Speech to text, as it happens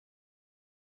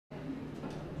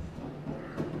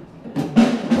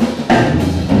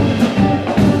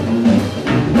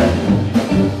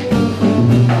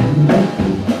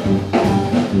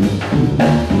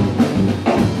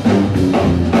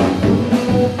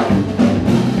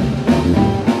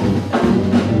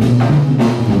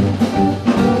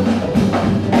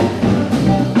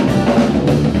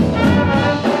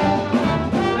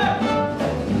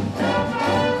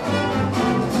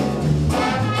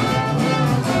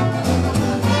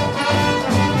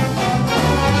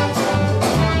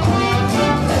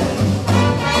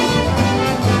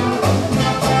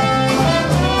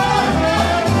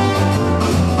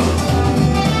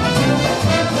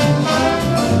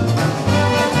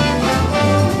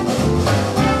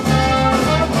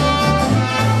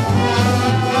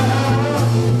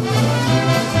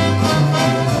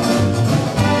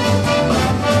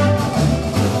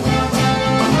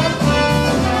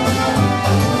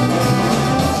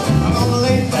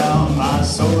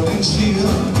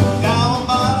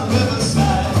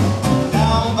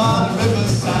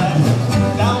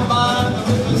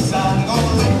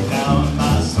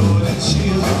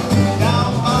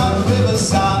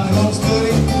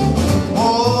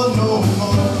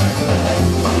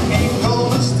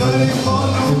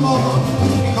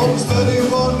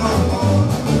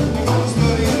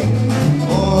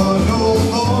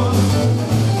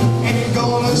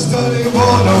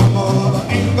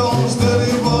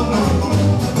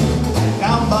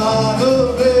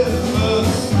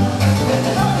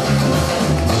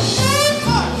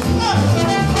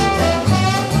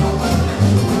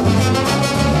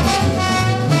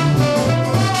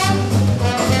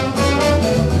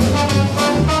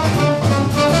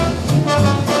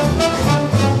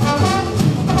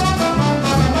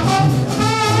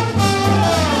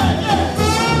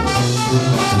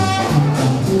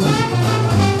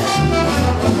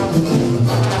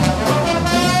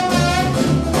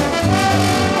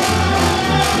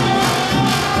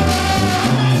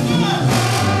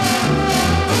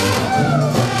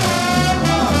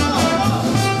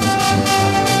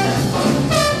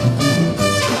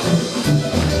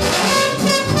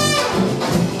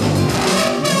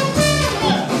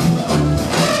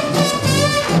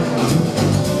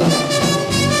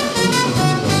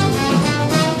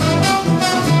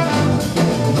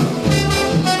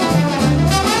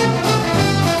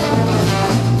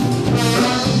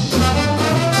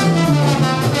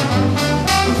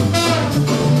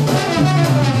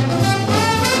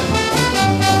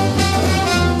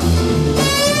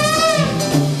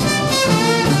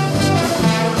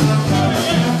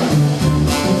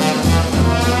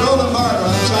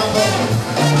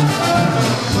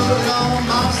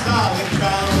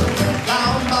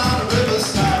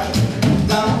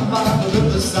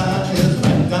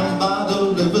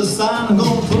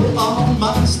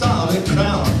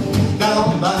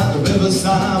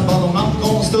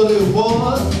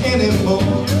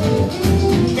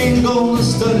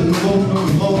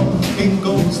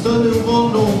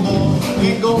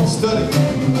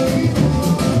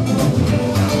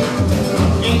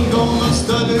gonna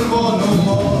study war no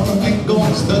more. Ain't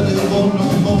gonna study war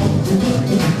no more.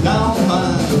 Down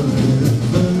by the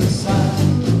riverside.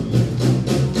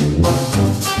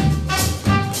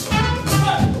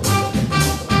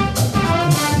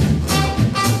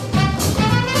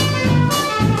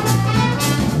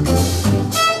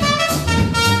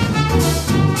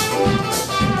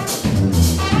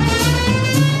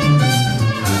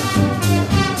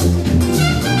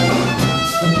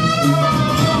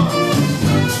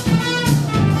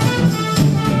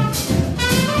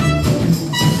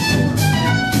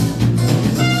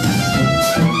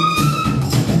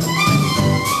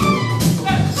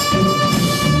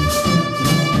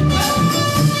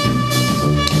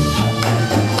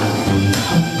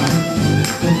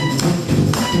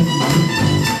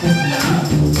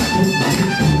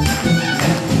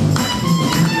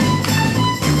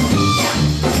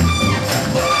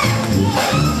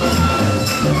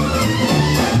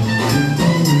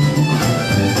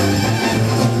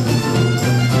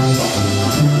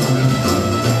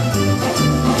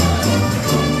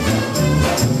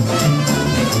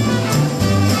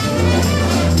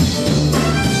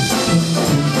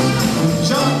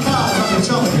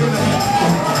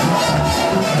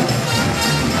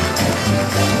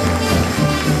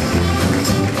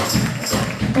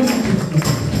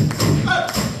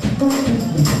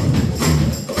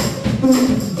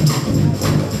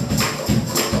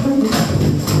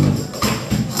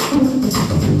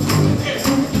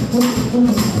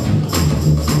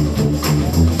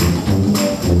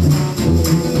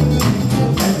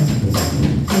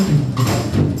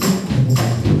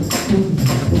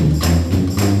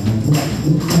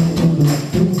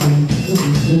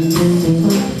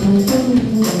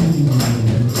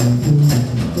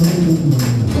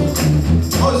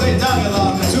 Davila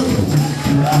on the Tuba.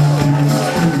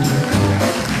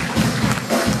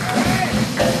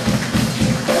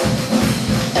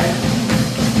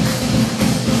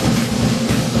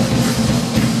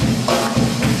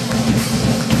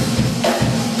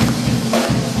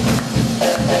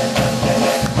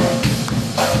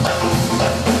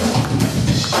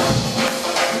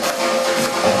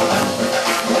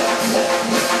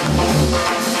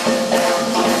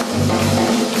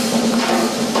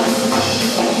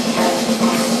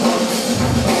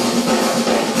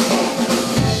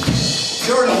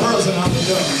 Perlson on the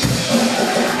drum.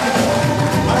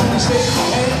 I'm gonna shake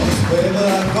hands wherever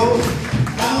I go.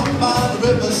 Down by the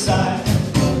riverside,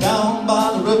 down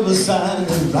by the riverside,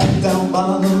 right down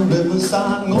by the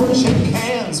riverside. I'm gonna shake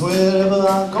hands wherever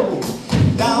I go.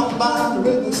 Down by the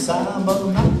riverside, but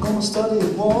I'm not gonna study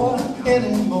war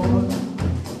anymore.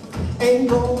 Ain't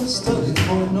gonna study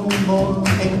war no more.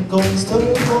 Ain't gonna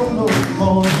study war no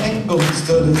more. Ain't gonna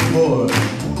study war.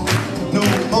 No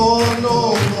more,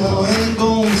 no more, ain't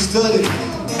gonna study.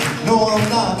 No, I'm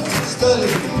not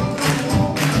studying.